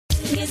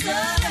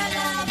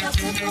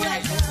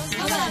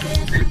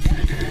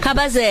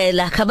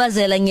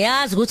Khabazela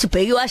ngiyazi ukuthi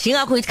ubheki washinga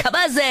ngakho uthi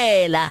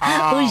khabazela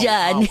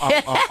unjani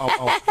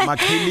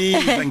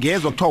Makhiliza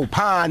ngezwe kuthiwa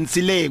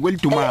uphansi le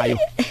kwelidumayo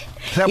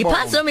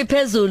Iphansi noma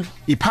iphezulu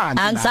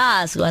Iphansi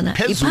angisazi kona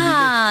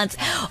iphansi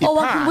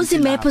owakhumbuza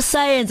imap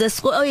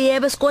science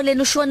yebo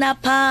esikoleni ushona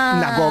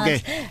phansi nako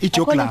ke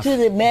igeography to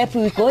the map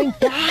we going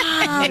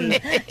down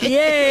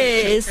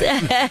yes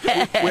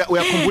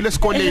uyakhumbula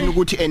esikoleni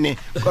ukuthi ene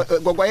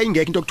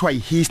kwayengekho into okuthiwa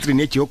ihistory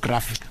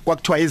negeography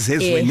kwakuthiwa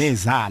izezwe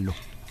nezalo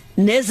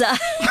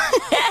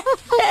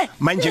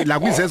manje la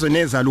kwizezwe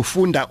nezalo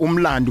ufunda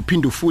umlando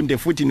uphinde ufunde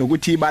futhi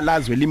nokuthi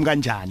ibalazwe limi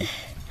kanjani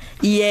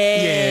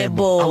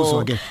Yebo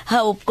awuzoke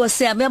hawu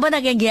Nkosi yami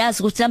uyabona ke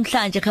ngiyazi ukuthi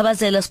namhlanje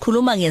khabazela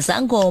sikhuluma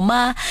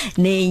ngezangoma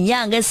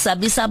nenyanga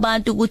esisabisa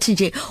abantu ukuthi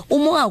nje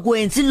uma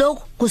ungakwenzi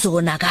lokho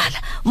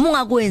kuzokonakala uma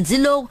ungakwenzi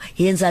lokho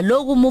yenza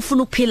lokho uma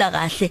ufuna ukuphila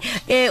kahle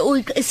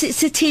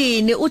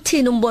sithini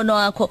uthini umbono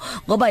wakho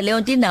ngoba leyo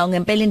nto inawo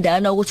ngempela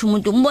indana ukuthi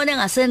umuntu umbone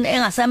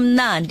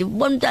engasamnandi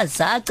ubona umuntu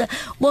azaca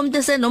ubona umuntu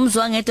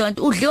esenomzwa ngedwa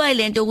kanti udliwa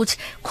ilento ukuthi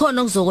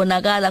khona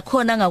okuzokonakala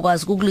khona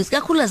angakwazi ukulisa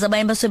kakhulu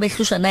abanye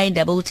basebehlushwa nayo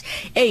indaba ukuthi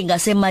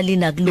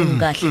ngasemalini akulungi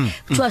kahle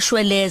kuthiwa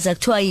shweleza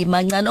kuthiwa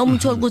imancane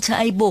umuntu ukuthi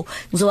ayibo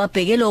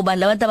ngizowabhekela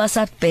obani labantu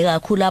abasabheka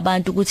kakhulu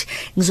abantu ukuthi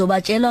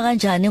ngizobatshelwa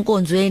kanjani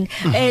enkonzweni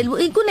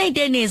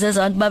kunento enize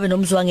abantu babe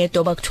nomzwa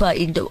ngedoba kuthiwa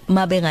into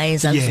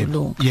mabengayenza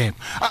kuzolunga yebo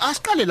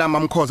asiqale la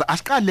Mkhoza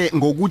asiqale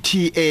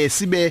ngokuthi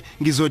sibe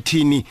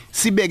ngizothini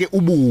sibeke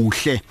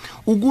ubuhle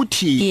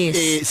ukuthi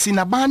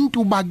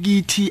sinabantu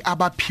bakithi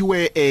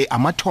abaphiwe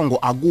amathongo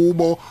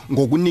akubo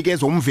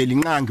ngokunikeza umveli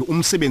nqangi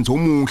umsebenzi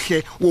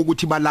omuhle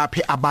wokuthi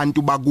balaphe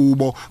abantu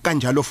bakubo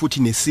kanjalo futhi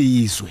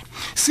nesizwe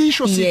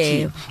sisho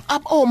sithi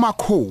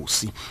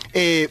omakhosi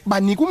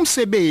banika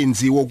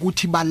umsebenzi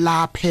wokuthi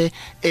balaphe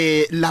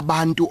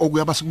labantu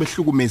okuyaba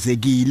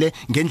sebehlukumezekile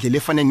ngendlela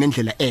efanele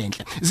nendlela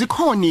enhle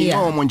zikhona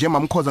inqomo nje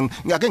Mkhoza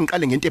ngake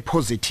ngiqale ngento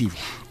epositive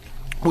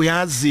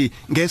uyazi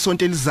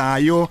ngesonto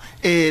elizayo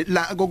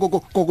la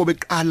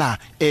kobeqala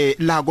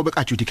la kobe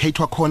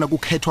adjudicatewa khona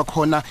kukhethwa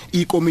khona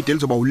ikomiti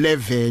elizoba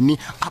u11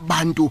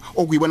 abantu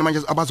okuyibona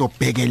manje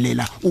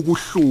abazobhekelela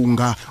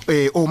ukuhlunga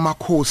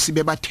omakhosi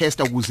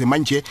bebatesta ukuze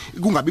manje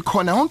kungabi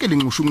khona yonke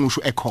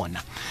lenqushunqushu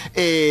ekhona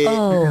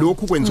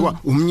lokhu kwenziwa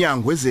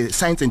umnyango weze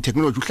science and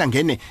technology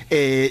uhlangene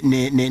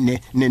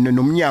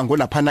nomnyango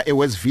laphana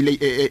eWestville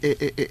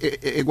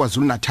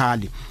eKwaZulu Natal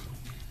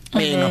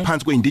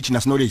ngaphansi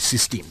kwe-indigenous knowledge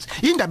systems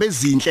indaba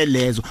ezinhle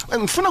lezo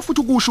ngifuna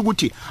futhi ukusho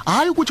ukuthi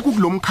hayi ukuthi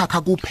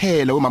kulomkhakha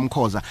kuphela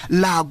weMamkhoza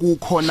la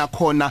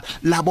kukhona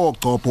labo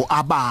gcopho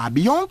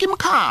ababi yonke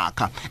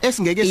imikhakha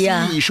esingeke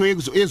siyisho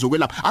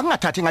ezokwelapha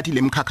akungathathi ngathi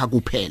lemkhakha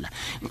kuphela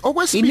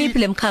okwesibili imiphi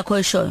lemkhakha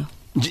oyishoyo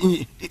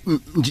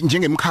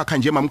njengemkhakha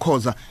nje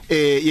Mamkhoza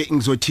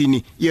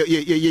ngizothini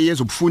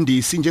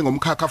yezobufundisi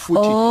njengomkhakha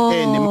futhi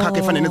nemkhakha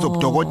efanele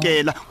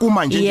nezobudokotela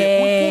kumanje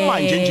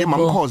nje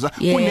Mamkhoza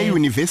kune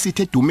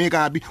university edume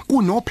kabi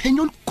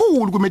kunophenyo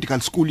olukhulu ku-medical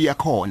school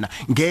yakhona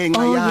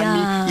ngenxa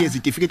yami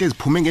yezitifiketi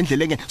eziphume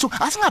ngendlela engene so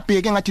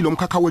asingabheke ngathi lo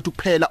mkhakha wethu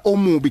kuphela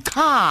omubi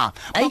cha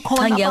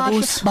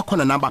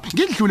bakhona naba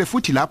ngidlule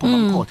futhi lapho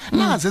Mamkhoza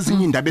nazi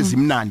ezinye indaba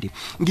ezimnandi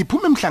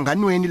ngiphume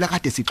emhlanganweni la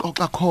kade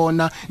sixoxa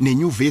khona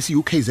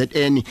neNyuvesi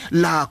UKZN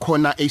la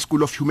khona a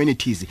School of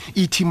Humanities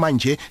ithi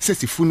manje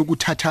sesifuna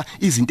ukuthatha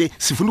izinto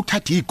sifuna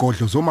ukuthatha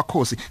igodlo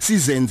zomakhosi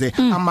sizenze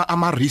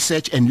ama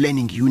research and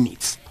learning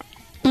units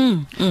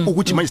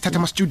ukuthi manje sithatha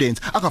ama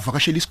students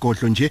akavakashela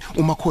isigodlo nje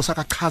umakhosi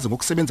akachaza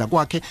ngokusebenza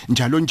kwakhe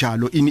njalo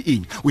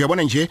ini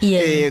uyabona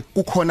nje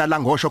kukhona la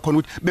ngosho khona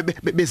ukuthi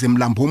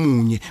bezemlambo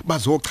omunye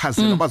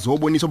bazochazela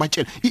bazobonisa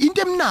batshela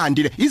into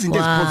emnandi le izinto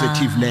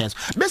ezipositive lezo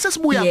bese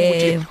sibuya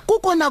ukuthi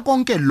kukhona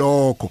konke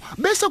lokho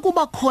bese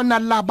kuba khona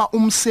laba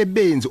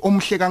umsebenzi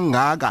omhle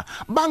kangaka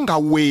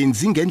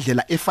bangawenzi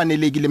ngendlela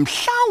efanelekile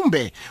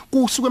mhlawumbe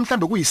kusuke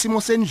mhlawumbe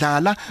kuyisimo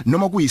sendlala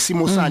noma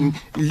kuyisimo sani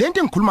lento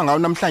engikhuluma ngayo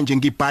namhlanje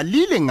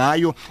ngibhalile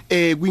ngayo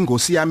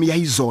kwingosi yami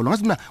yayizolo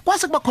ngathi mina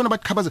kwase kuba khona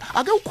abakhabaza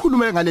ake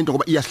ukhulume ngalento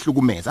ngoba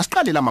iyahlukumeza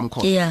asiqale la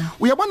Mamkhoza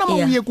uyabona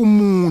mawuye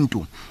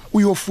kumuntu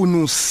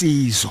uyofuna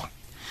usizo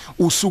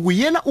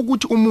usukuyela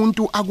ukuthi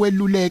umuntu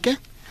akweluleke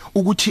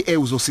ukuthi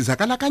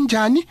uzosizakala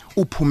kanjani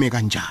uphume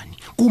kanjani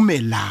kume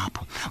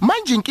lapho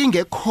manje inkinga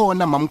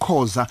ekhona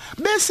Mamkhoza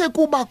bese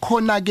kuba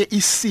khona ke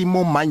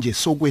isimo manje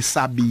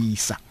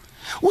sokwesabisa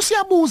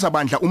usiyabuza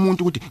bandla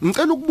umuntu ukuthi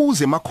ngicela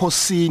ukubuza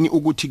emakhosini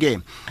ukuthi ke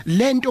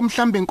lento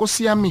mhlambe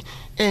inkosi yami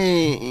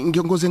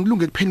ngiyoze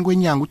ngilunge kupheni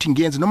kwenyanga ukuthi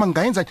ngiyenze noma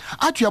ngingayenza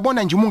athi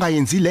uyabona nje uma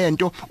ungayenzi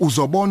lento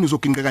uzobona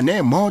uzoginqeka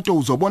nemoto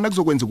uzobona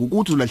kuzokwenzeka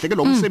ukuthi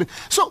uzolahlekelwa umsebenzi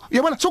so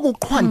uyabona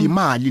sokuqhwanda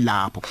imali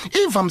lapho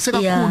ivamise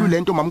kakhulu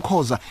lento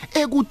Mamkhoza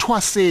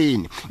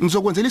ekuthwaseni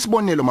ngizokwenzela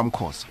isibonelo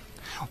Mamkhoza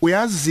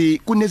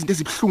uyazi kunezinto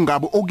ezibhlungu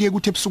ngabo okuye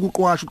kuthi ebusuku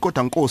uqwasha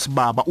kodwa Nkosi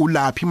baba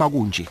ulaphi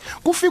makunje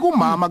kufika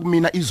umama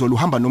kumina izolo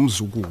uhamba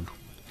nomzukulu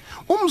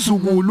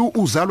umzukulu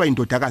uzalwa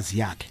indodakazi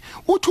yakhe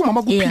uthi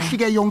umama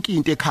kuphihlike yonke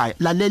into ekhaya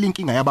lalela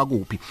inkinga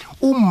yabakuphi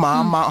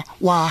umama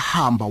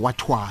wahamba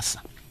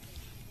wathwasa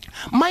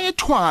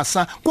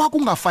mayethwasa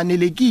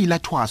kwakungafanelekile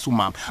athwasa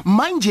umama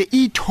manje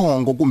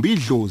ithongo kumbe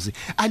idlozi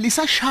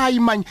alisashayi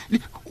manje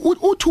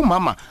uthi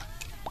umama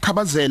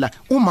khabazela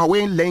uma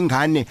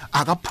welengane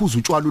akaphuza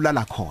utshwala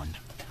ulala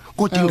khona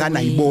kodwa ingane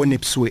ayibone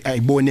ebusweni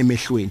ayibone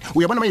emehlweni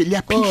uyabona manje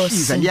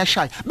liyaphihliza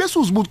liyashaya bese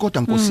uzibuthi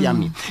kodwa Nkosi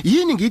yami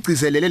yini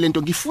ngigcizelele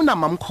lento ngifuna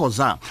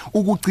mamkhoza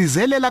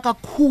ukugcizelela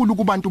kakhulu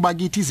kubantu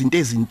bakithi izinto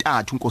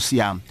ezintathu Nkosi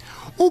yami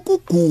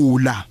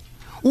ukugula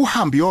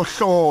uhambe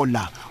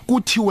yohlola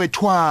kuthiwe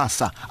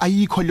thwasa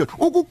ayikho leyo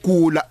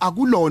ukugula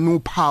akulona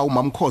uphawu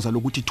mamkhoza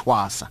lokuthi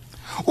thwasa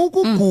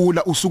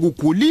ukugula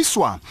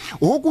usukuguliswa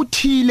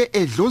okuthile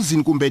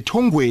edlozini kumbe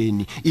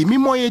ethongweni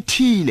imimoya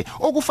ethile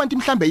okufanele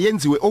mhlambe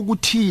yenziwe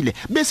okuthile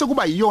bese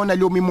kuba yiyona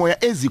leyo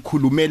mimoya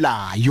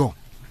ezikhulumelayo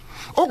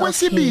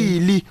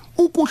okwesibili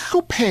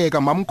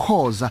ukuhlupheka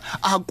mamkhoza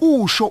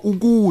akusho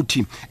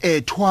ukuthi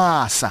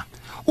ethwasa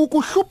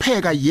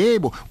ukuhlupheka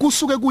yebo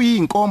kusuke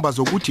kuyinkomba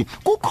zokuthi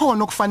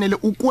kukhona okufanele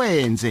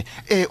ukwenze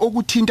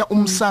okuthinta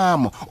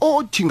umsamo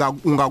othi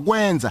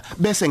ungakwenza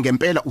bese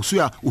ngempela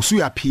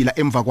usuyaphila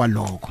emva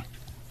kwalokho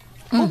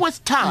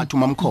okwesithathu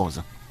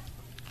mamkhoza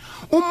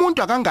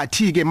umuntu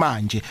akangathi ke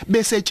manje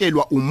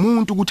besetshelwa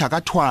umuntu ukuthi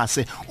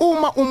akathwase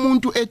uma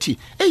umuntu ethi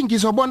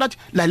ngizobona ukuthi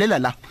lalela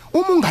la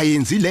uma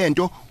ungayenzi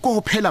lento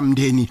kophela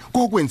mndeni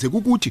kokwenzeka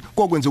ukuthi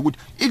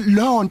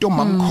lonto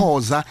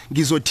mamkhoza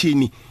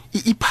ngizothini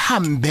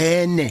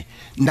iphambene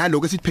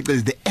naloko esithi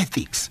phecelezi the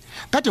ethics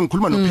kade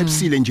ngikhuluma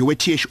noPepsile nje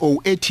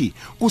weTHO ethi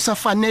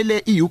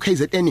kusafanele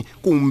iUKZN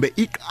kumbe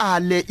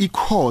iqale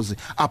icause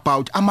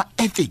about ama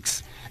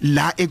ethics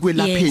la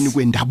ekwelapheni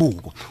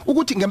kwendabuko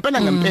ukuthi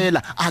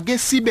ngempela ake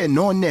sibe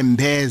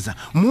nonembeza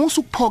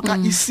musu kuphoka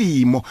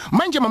isimo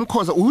manje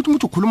mamkhoza ukuthi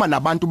umuntu ukhuluma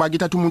nabantu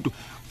bakithatha umuntu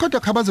kodwa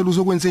khabazela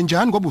uzokwenza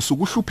njani ngoba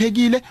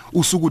usukuhluphekile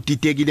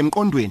usukudidekile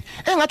emqondweni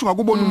engathi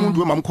ungakubona umuntu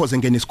wemamkhoza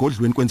ngene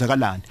esigodlweni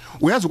kwenzakalani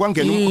uyazi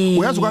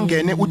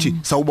kwangene uthi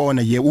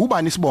sawubona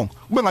ubani isibongo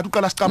kube ngathi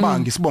uqala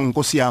sicabange isibongo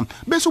Nkosi yami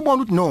bese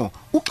ubona ukuthi no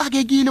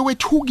uxakekile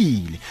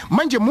wethukile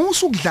manje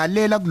musu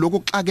ukudlalela kuloko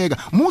kuxakeka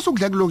musu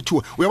ukudlalela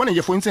lokuthiwa uyabona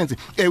nje for instance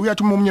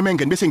uyathi umunye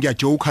mengene bese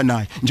ngiyajoke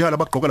naye njalo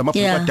abagqoka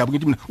lamabhuku adabu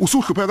ngithi mina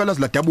usuhlupheka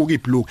lazi ladabuka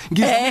ibhloko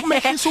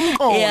ngizokumehlisa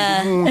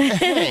umqondo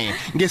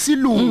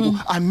ngesilungu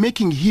I'm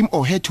making him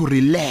or her to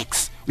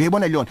relax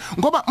uyabona leyo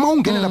ngoba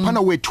mawungena lapha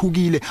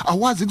wethukile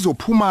awazi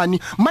kuzophumani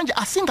manje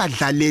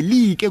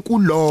asingadlalelike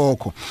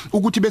kulokho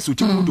ukuthi bese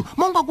uthi umuntu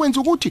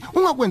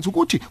mawungakwenza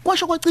ukuthi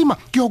kwasho kwacima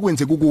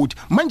kuyokwenzeka ukuthi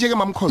manje ke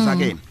mamkhoza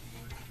ke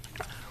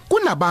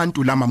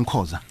kunabantu la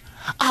mamkhoza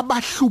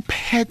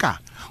abahlupheka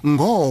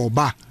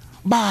ngoba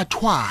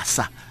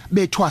bathwasa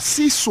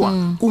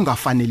bethwasiswa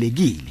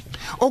kungafanelekile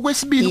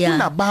okwesibili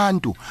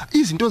kunabantu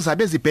izinto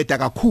zabe zibheda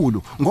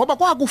kakhulu ngoba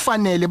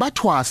kwakufanele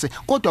bathwase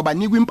kodwa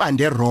banikwa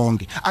impande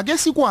eronge ake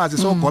sikwazi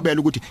sogobela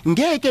ukuthi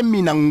ngeke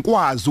mina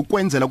ngikwazi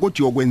ukwenzela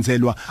kodwa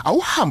yokwenzelwa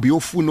awuhambe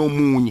yofuna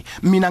omunye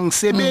mina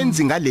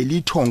ngisebenzi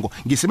ngaleli thongo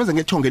ngisebenza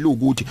ngethongo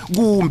elukuthi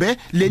kumbe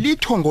leli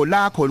thongo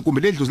lakho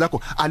kumbe ledluzi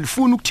lakho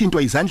alifuni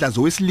ukuthintwa izandla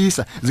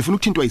zowesilisa zifuna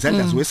ukuthintwa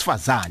izandla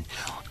zowesifazane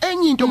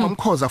enye into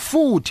mamkhoza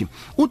futhi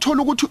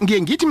uthola ukuthi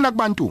ngithi mina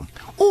kubantu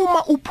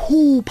uma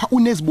uphupha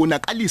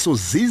unezibonakaliso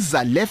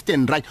ziza left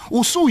and right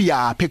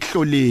usuyapha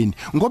ekuhloleni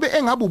ngobe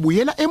engabe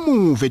ubuyela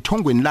emuva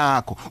ethongweni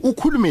lakho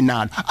ukhulume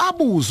nalo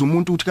abuza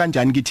umuntu ukuthi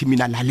kanjani ngithi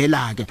mina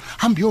lalela ke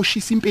hamba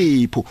yoshisa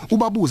impepho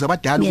ubabuza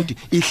abadala ukuthi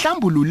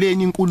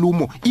ihlambululeni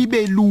inkulumo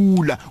ibe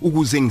lula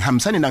ukuze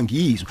ngihambisane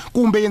nangizwe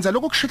kumbe yenza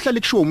lokho kushihlale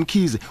kushiwo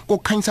Mkhize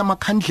kokukhanyisa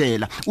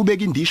amakhandlela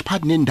ubeka indishi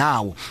phakathi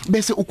nendawo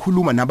bese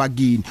ukhuluma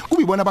nabakini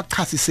kubibona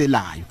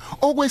abakuchasiselayo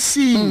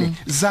okwesine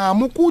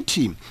zama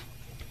ukuthi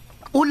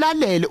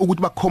ulalele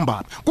ukuthi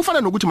bakhomba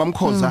kufana nokuthi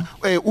mamkhoza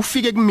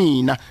ufike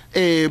kumina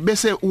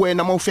bese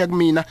wena mawufika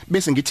kumina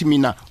bese ngithi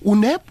mina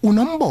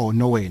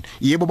unombono wena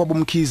yebo baba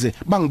Mkhize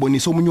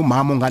bangibonisa omunye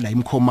umama ongala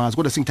imkhomazi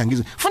kodwa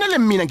singithangize fanele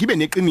mina ngibe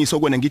neqiniso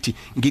kwena ngithi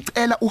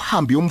ngicela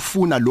uhambe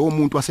yomfuna lo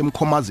muntu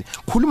wasemkhomazi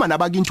khuluma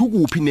nabakinthi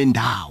ukuphi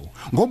nendawo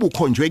ngoba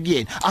ukhonjwe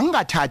kuyena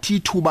angingathathi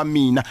ithuba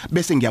mina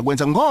bese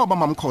ngiyakwenza ngoba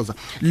mamkhoza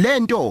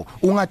lento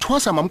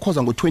ungathwasa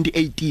mamkhoza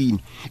ngo2018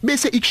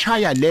 bese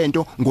ikshaya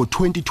lento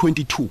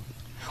ngo2022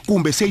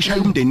 kumbe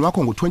seyishaya umndeni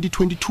wakho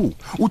ngo2022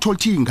 uthola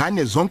ukuthi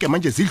ingane zonke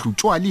manje zidla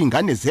utshwala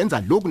ingane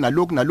zenza lokhu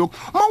nalokhu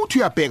mawuthi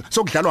uyabheka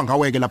sokudlalwa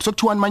ngaweke lapho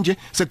sokuthiwa manje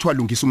sekuthiwa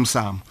lungisa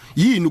umsamo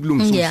yini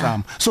ukulungisa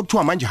umsamo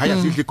sokuthiwa manje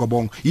haya zidla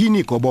igobongo yini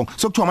igobongo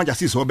sokuthiwa manje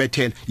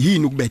asizobethela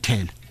yini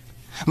ukubethela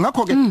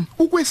ngakho ke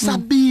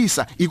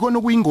ukwesabisa ikona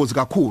okuyingozi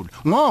kakhulu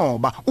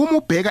ngoba uma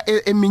ubheka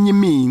eminye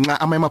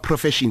iminxa ama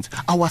professions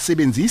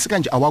awasebenzisi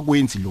kanje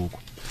awakwenzi lokho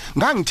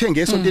ngangithe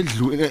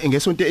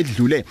ngesonto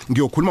edlule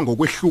ngiyokhuluma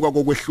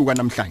ngokwehluka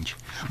namhlanje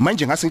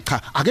manje ngase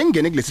cha ake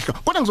ngene kulesi hlo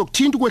kodwa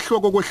ngizokuthinta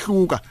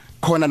ukwehluka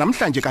khona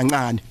namhlanje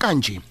kancane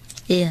kanje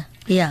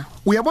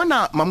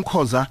uyabona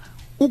mamkhoza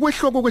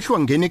ukwehluka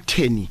ngene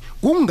ekutheni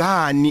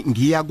kungani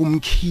ngiya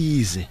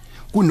kuMkhize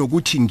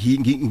kunokuthi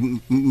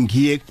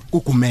ngiye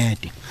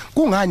kuGumede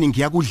kungani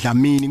ngiya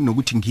kuDlamini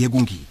kunokuthi ngiye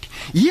kuNgidi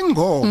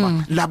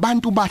yingoba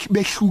labantu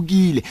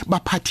behlukile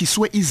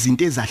baphathiswe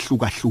izinto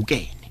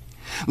ezahlukahlukene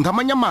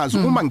ngamanye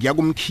amazwi uma ngiya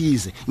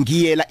kuMkhize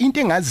ngiyela into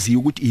engaziyo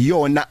ukuthi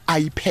iyona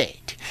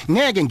iPad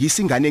ngeke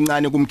ngisingane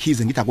encane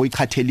kuMkhize ngithi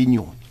akoyichathela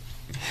inyoni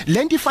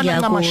lento ifana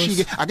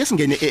ngamashike ake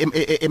singene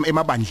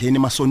emabandleni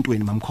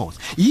emasontweni mamkhoza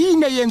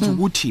yini eyenza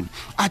ukuthi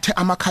athe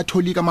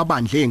amakatholika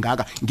amabandla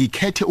engaka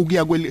ngikhethe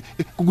ukuya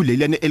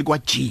kulelene elikwa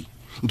G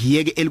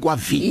ngiyeke elikwa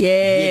V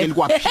ngiyeke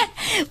elikwa P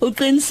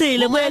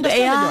uqinisile kwento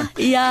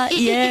ya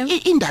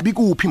indaba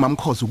ikuphi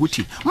mamkhoza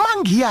ukuthi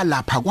mangiya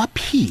lapha kwa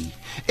P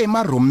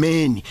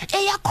emaromeni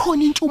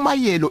eyakhona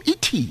intshumayelo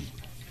ithi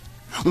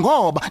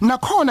ngoba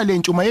nakhona le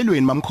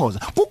ntshumayelweni mamkhoza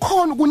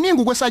kukhona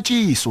kuningi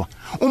kwesatshiswa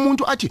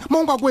umuntu athi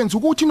mawungakwenza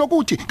ukuthi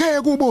nokuthi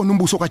ngeke ubone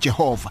umbuso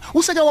kaJehova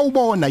useke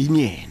wawubona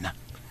yinyena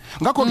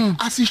ngakho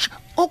asisho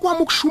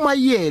okwami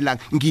ukushumayela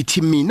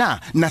ngithi mina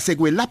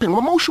nasekwelaphe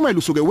ngoba mawushumayela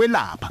usuke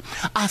welapha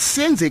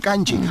asenze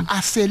kanje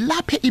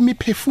aselaphe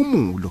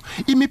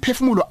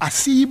imiphefumulo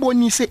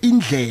asiyibonise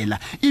indlela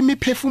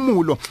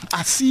imiphefumulo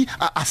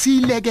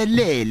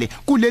asiyilekelele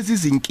kulezi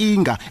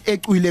zinkinga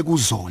ecwile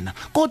kuzona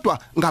kodwa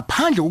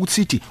ngaphandle kokuthi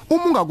sithi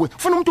uma ungakwe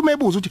funa umuntu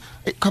umebuza ukuthi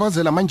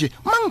khabazela manje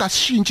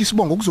mangashintsha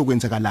isibongo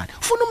kuzokwenzakalani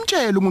funa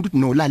umtshela umuntu ukuthi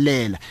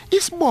nolalela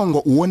isibongo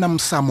uwona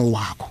msamo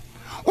wakho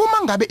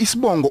uma ngabe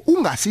isibongo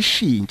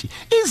ungasishintshi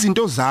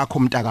izinto zakho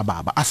mntaka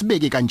baba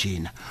asibeke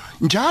kanjena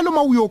njalo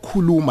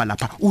mawuyokhuluma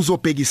lapha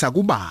uzobhekisa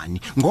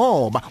kubani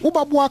ngoba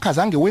ubaba wakhe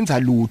azange wenza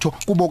lutho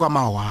kuboka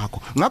ma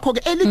wakho ngakho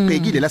ke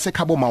elibhekile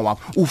lasekhabo ma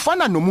wakho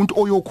ufana nomuntu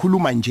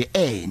oyokhuluma nje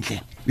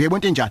endle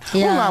uyebona njani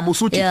ungabe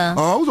usuthi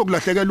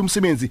uzokulahlekela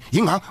umsebenzi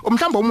inga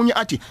mhlamba umunye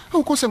athi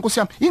Nkosi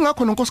yami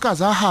ingakho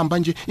nonkosikazi ahamba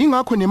nje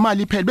ingakho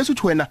nemali iphela bese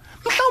uthi wena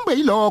mhlawumbe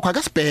yilokho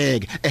ake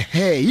sibheke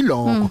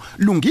yilokho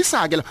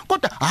lungisa ke la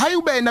kodwa hayi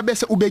ubena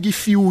bese ubeka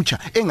ifuture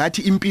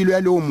engathi impilo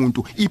yalowo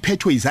muntu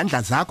iphethwe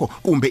izandla zakho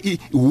kumbe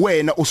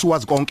wena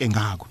osuwazi konke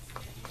ngakho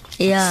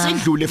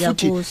sidlule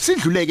futhi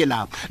sidluleke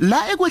lapha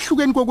la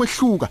ekwehlukeni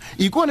kokwehluka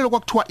ikona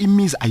lokwakuthiwa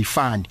imizi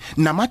ayifani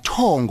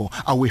namathongo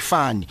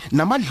awefani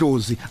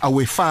namadlozi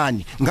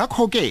awefani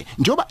ngakho ke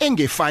njoba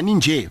engefani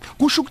nje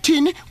kusho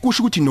ukuthini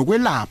kusho ukuthi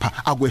nokwelapha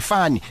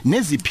akwefani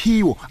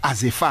neziphiwo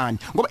azefani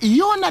ngoba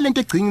iyona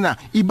lento egcina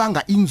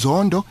ibanga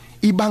inzondo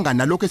ibanga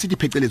nalokho esithi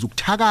pheceleza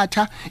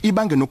ukuthakatha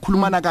ibange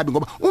nokukhulumana kabi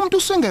ngoba umuntu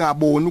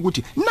usengekaboni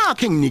ukuthi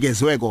nakho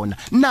enginikezwe kona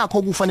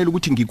nakho kufanele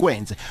ukuthi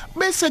ngikwenze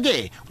bese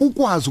ke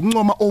ukwazi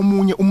ukuncoma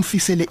omunye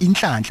umfisele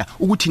inhlanhla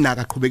ukuthi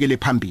naka aqhubekele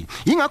phambili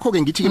ingakho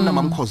ke ngithi ke mina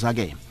mamkhoza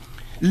ke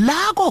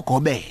la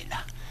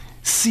kogobela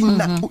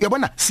sina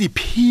uyabona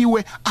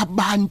siphiwe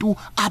abantu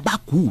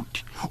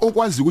abagudi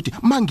okwazi ukuthi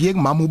mangiye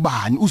kumama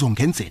ubani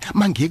uzongenzela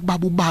mangiye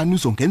kubaba ubani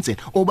uzongenzela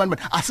obani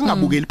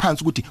asingabukeli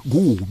phansi ukuthi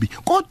kubi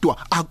kodwa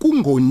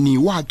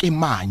akungoniwa ke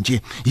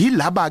manje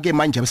yilaba ke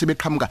manje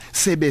abasebeqhamuka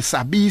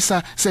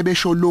sebesabisa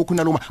sebesho lokhu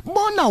naloma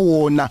bona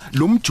wona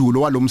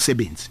lomjulo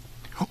walomsebenzi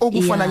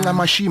okufana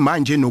ncamashi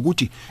manje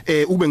nokuthi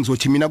ube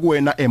ngizothi mina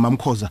kuwena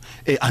mamkhoza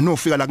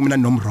anofika la kumina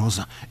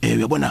nomroza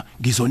uyabona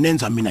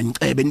ngizonenza mina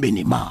ngicebe nibe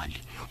nemali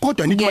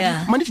kodwa nithi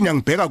manithi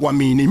ngiyangibheka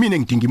kwamina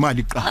engidinga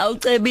imali kuqala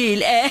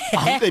awucebile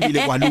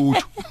awucebile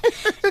kwalutho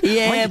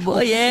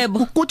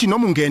yebo kuthi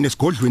noma ungene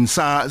esigodlweni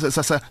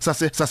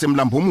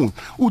sasemlambo omuntu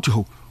uthi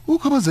ho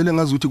ukhabazele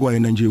ngazi ukuthi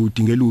kwayena nje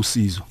udingela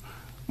usizo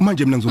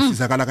manje mina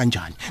ngizosizakala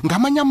kanjani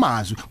ngamanye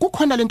amazwi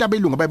kukhona lento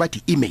abelungu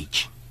abayibathi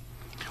image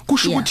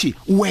kusho ukuthi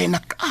wena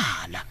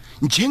qala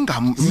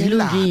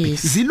njengamlaphi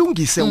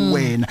zilungise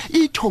wena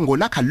ithongo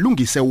lakho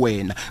lilungise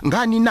wena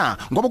ngani na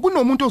ngoba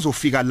kunomuntu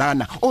ozofika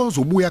lana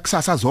ozobuya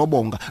kusasa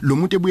azobonga lo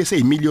muntu ebuye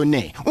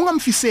seyimillionaire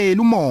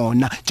ungamfiseli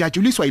umona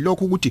jajuliswa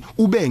yilokho ukuthi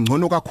ube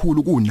ngcono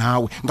kakhulu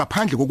kunawe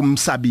ngaphandle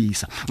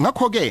kokumsabisa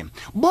ngakho ke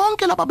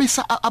bonke laba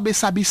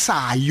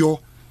abesabisayo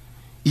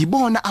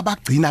ibona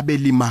abagcina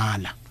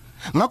belimala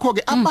ngakho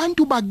ke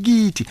abantu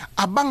bakithi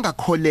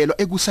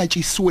abangakholelwa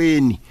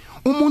ekusatshisweni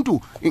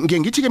umuntu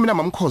ngithi ke mina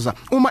mamkhoza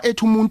uma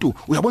ethi umuntu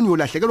uyabona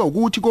uyolahlekelwa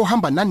ukuthi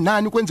kohamba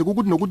nani kwenze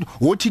ukuthi nokuthi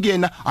wothi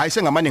kuyena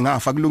ayisengamane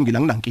ngafa kulungile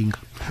nginankinga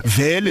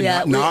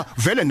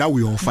vele nawe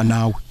uyofa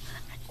nawe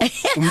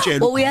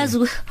umtshelo uyazi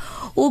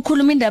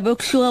ukhuluma indaba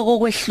yokuhluka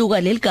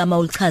kokwehluka leligama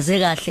ulichaze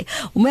kahle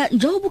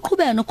njengoba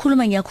uqhubeka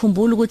nokukhuluma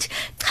ngiyakhumbula ukuthi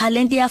cha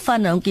lento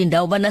iyafana yonke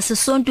indawo bana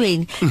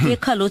sesontweni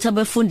ekhalothi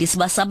abefundisi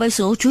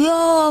basabayise ukuthi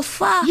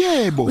uyofa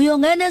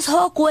uyongena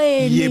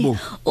esihogweni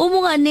uma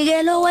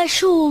unganikela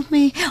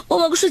oweshumi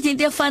uma kusho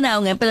into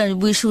efanayo ngempela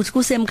ngibuyisho ukuthi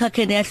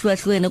kusemkhakheni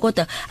yahlukahlukene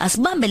kodwa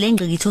asibambe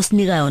lengqikitho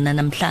osinika yona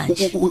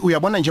namhlanje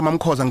uyabona nje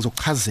mamkhoza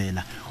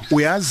ngizokuchazela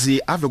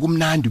uyazi ave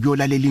kumnandi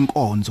kuyolalela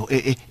inkonzo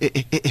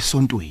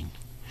esontweni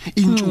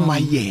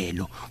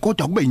intshumayelo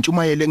kodwa kube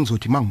intshumayelo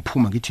engizothi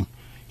mangiphuma ngithi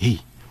hey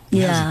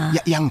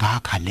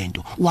yangakha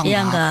lento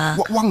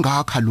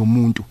wangakha lo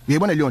muntu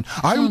uyabona leyo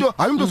hayi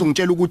umuntu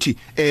ozongitshela ukuthi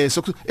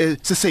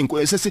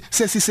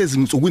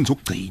sesisezinsukwini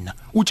zokugcina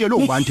utshela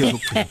ubani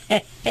ezokugcina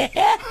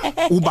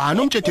ubani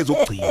omthethe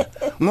ezokugcina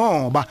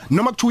ngoba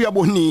noma kuthiwa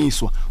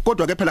uyaboniswa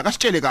kodwa ke phela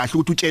kasitshele kahle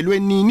ukuthi utshelwe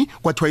nini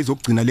kwathiwa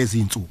izokugcina lezi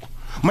insuku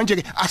manje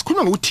ke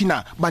asikhuluma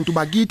ngokuthina bantu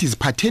bakithi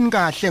ziphatheni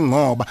kahle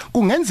ngoba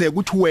kungenzeka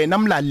ukuthi wena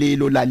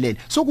mlalelo lalela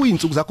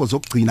sokuyinsuku zakho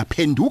zokugcina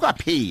phenduka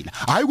phela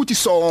hayi ukuthi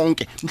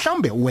sonke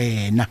mhlambe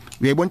wena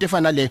uyayibona into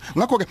efana leyo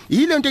ngakho ke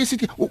yile nto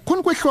esithi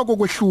khona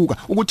kwehluka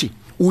ukuthi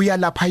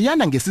uyalapha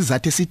yana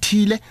ngesizathu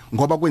esithile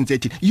ngoba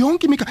kwenzethi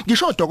yonke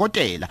ngisho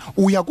udokotela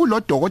uya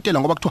kulodokotela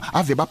ngoba kuthiwa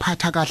ave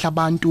baphatha kahle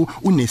abantu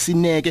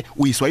unesineke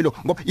uyiswayilo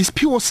ngoba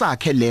isiphiwo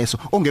sakhe leso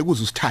ongeke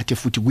uzusithathe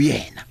futhi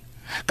kuyena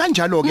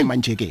kanjalo ke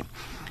manje ke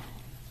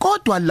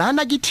kodwa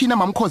lana kithina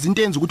mamkhozi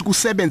into yenza ukuthi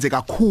kusebenze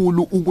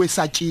kakhulu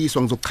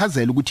ukwesatshiswa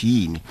ngizokuchazela ukuthi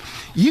yini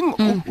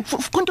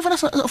konke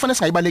ufana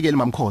singayibalekeli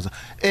mamkhoza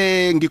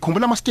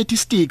ngikhumbula ama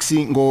statistics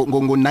ngo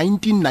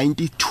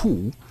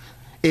 1992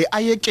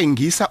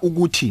 ayetshengisa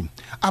ukuthi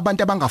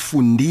abantu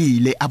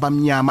abangafundile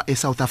abamnyama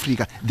eSouth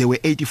Africa they were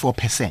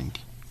 84%.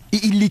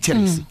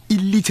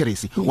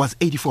 Illiteracy was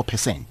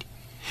 84%.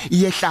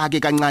 Iyehlake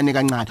kancane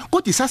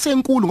kodwa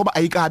isasenkulu ngoba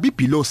ayikabi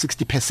below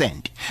 60%.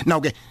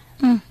 Now ke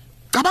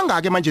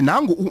cabanga ke manje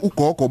nangu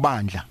ugogo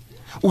bandla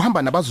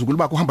uhamba nabazukulu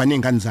bakhe uhamba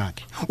nezingane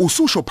zakhe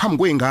ususho phambi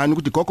kwengane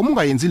ukuthi gogo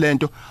mungayenzi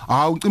lento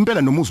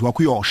ucimpela nomuzi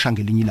wakho uyosha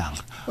ngelinye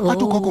ilanga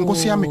athi gogo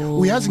Nkosi yami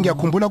uyazi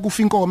ngiyakhumbula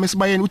kufa inkomo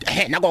esibayeni uthi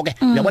nako ke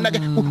uyabona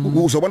ke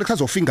uzobona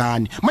kusazofa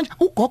ingane manje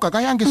ugogo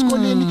akayanga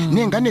esikoleni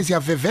nezingane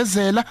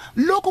ziyavevezela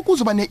lokho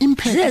kuzoba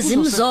neimpact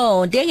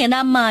zezimzondo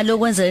engenamali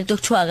okwenza lento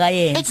okuthiwa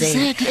akayenze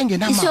exactly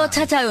engenamali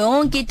isiyothatha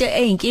yonke into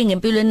eyinkinga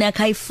empilweni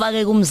yakhe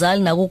ayifake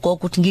kumzali nakugogo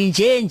ukuthi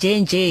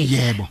nginje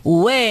yebo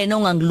wena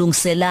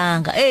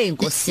ongangilungiselanga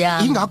Nkosi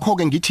yami ingakho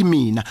ke ngithi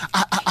mina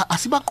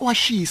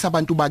asibaqwashisa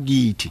abantu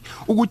bakithi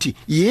ukuthi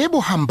yebo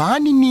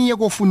hambani niye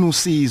kofuna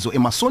usizo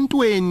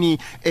emasontweni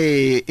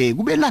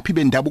kube laphi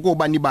bendabuko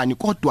bani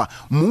kodwa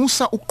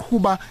musa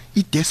uqhuba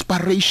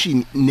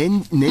idesperation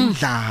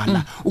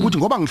nendlala ukuthi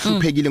ngoba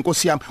ngihluphekile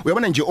Nkosi yami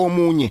uyabona nje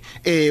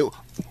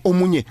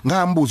omunye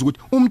ngambuza ukuthi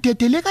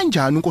umdedele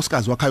kanjani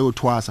unkosikazi wakhe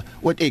ayothwasa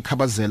wathi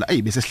ekhabazela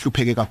bese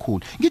sihlupheke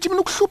kakhulu ngithi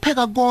mina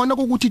ukuhlupheka kona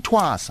ukuthi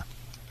ithwasa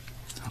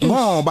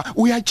ngoba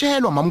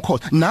uyatshelwa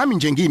mamkhoza nami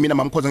nje ngiyimina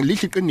mamkhoza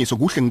ngilihle iqiniso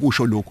kuhle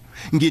ngikusho lokho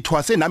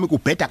ngithwase nami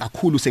kubheda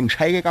kakhulu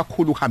sengishayeke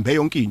kakhulu uhambe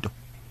yonke into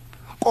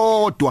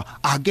kodwa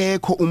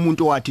akekho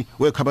umuntu wathi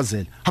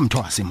wekhabazela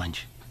hamthwase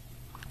manje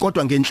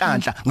kodwa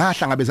ngenhlanhla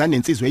ngahlangabezana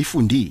nensizwe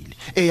eyifundile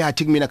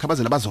eyathi kumina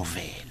khabazela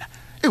bazovela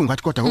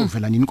ungathi kodwa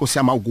kovela nini Nkosi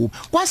yami awukuba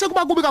kwase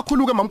kuba kubi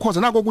kakhulu ke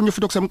mamkhoza nako okunye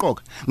futhi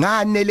okusemqoka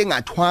nganele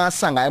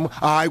ngathwasa ngayo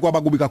hayi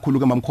kwaba kubi kakhulu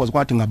ke mamkhoza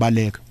kwathi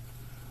ngabaleka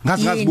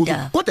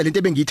ngazibuza kodwa lento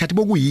ebengiyithathi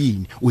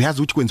bokuyini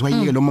uyazi ukuthi kwenziwa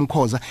yini ke lo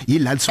mamkhoza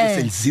yilali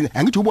soselizina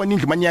angithi ubona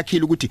indlu manje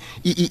yakhile ukuthi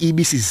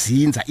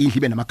ibisizinza indlu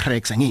ibe nama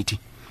cracks angithi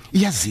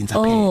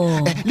iyazinza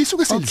phela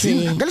lisuke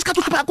selizina ngalesikhathi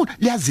uhlupha kakhulu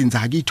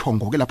liyazinza ke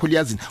ithongo ke lapho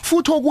liyazinza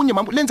futhi okunye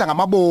lenza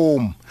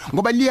ngamabomu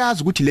ngoba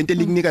liyazi ukuthi lento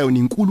elikunika yona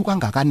inkulu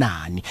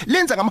kangakanani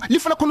lenza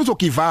lifuna khona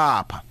uzogive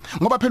up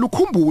ngoba phela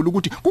ukhumbula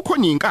ukuthi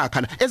kukhona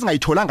inkakha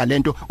ezingayitholanga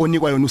lento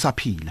onikwa yona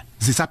usaphila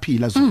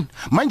zisaphila zona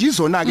manje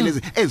izona ke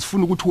lezi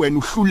ezifuna ukuthi wena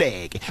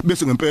uhluleke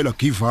bese ngempela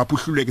give up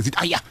uhluleke zithi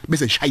aya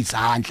bese shaya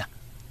izandla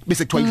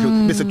bese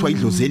kuthiwa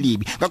idlozi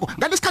elibi ngakho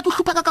ngalesikhathi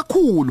uhlupheka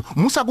kakhulu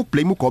musa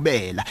kublame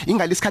ugobela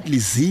ingalesikhathi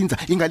lizinza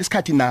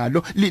ingalesikhathi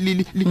nalo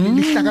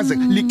lihlakaze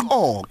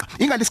liqoqa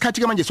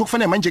ingalesikhathi ke manje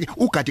sokufanele manje ke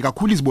ugadi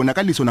kakhulu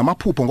izibonakaliso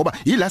namaphupho ngoba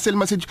yila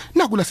selimasethi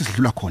naku la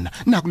sesidlula khona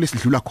naku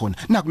lesidlula khona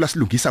naku la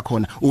silungisa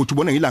khona uthi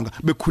ubona ngilanga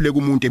bekhuleka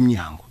umuntu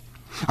eminyango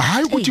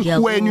hayi ukuthi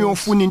wena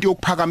uyofuna into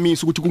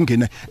yokuphakamisa ukuthi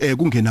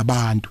kungena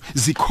abantu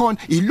zikhona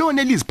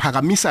ilona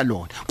eliziphakamisa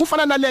lona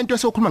kufana nalento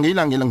esokhuluma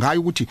ngeyilangela ngayo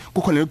ukuthi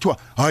kukhona ukuthiwa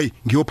hayi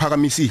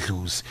ngiyophakamisa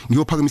idlozi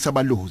ngiyophakamisa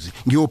abalozi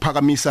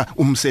ngiyophakamisa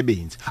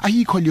umsebenzi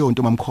ayikho leyo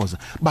nto mamkhoza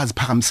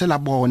baziphakamisela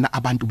bona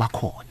abantu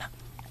bakhona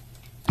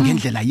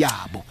ngendlela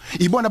yabo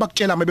ibona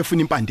bakutshela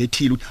mabefuna impande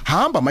ethile ukuthi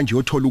hamba manje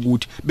uyothola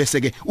ukuthi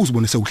bese ke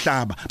uzibone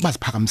sewuhlaba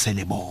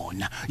baziphakamisele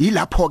bona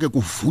yilapho ke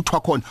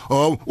kuvuthwa khona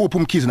uphi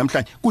Mkhize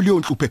namhlanje kuleyo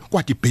nhluphe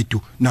kwathi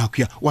bhedu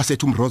nakho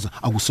wasethi umroza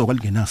akusoka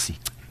lingenasici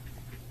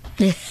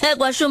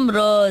kwasho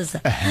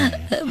umroza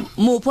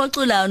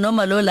muphoculayo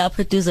noma lo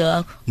lapha eduze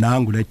wakho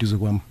nangu la eduze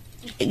kwami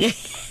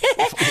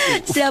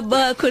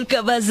siyabonga kakhulu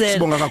Kabazela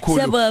sibonga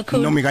kakhulu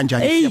noma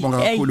kanjani siyabonga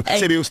kakhulu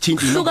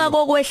sebeyosithinta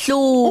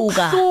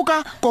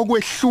hluka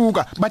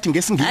kokwehluka bathi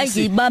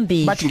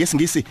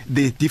ngesingisi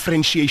the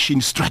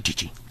differentiation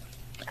strategy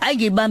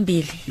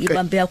ayibambile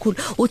ibambe kakhulu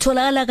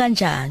utholakala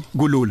kanjani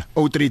kulula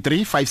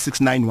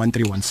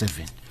 0335691317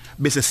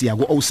 bese siya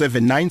ku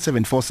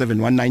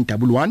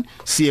 0797471911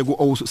 siye ku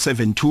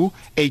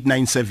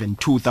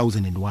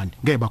 0728972001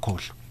 ngeke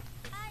bakhohlwa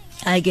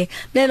Ake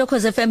lelo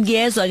Khoze FM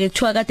ngiyezwa ke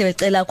kuthiwa kade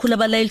becela kakhulu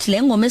abalaleli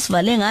le ngoma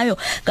esivale ngayo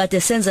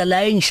kade senza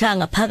la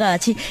engishanga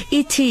phakathi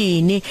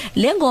ithini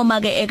le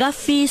ngoma ke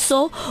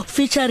ekafiso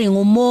featuring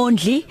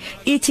uMondli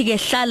ithi ke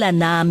hlala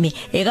nami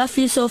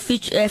ekafiso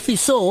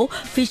fiso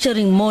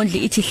featuring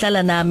Mondli ithi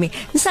hlala nami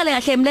nisale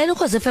kahle mlelo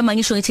Khoze FM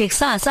ngisho ngithi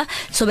kusasa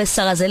sobe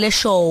sisakazele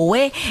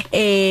showe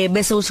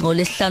bese uthi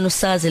ngolesihlanu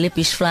sisakazele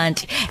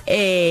Beachfront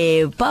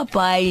bye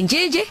bye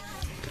nje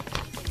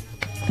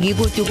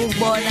ngikuthi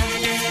ukubona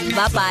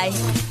bye bye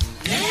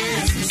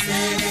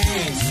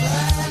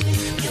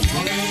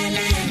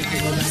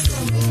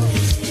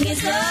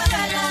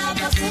Ngisoka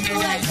lapha futhi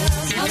wathi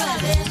ngoba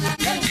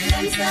beka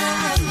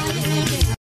ngizamsama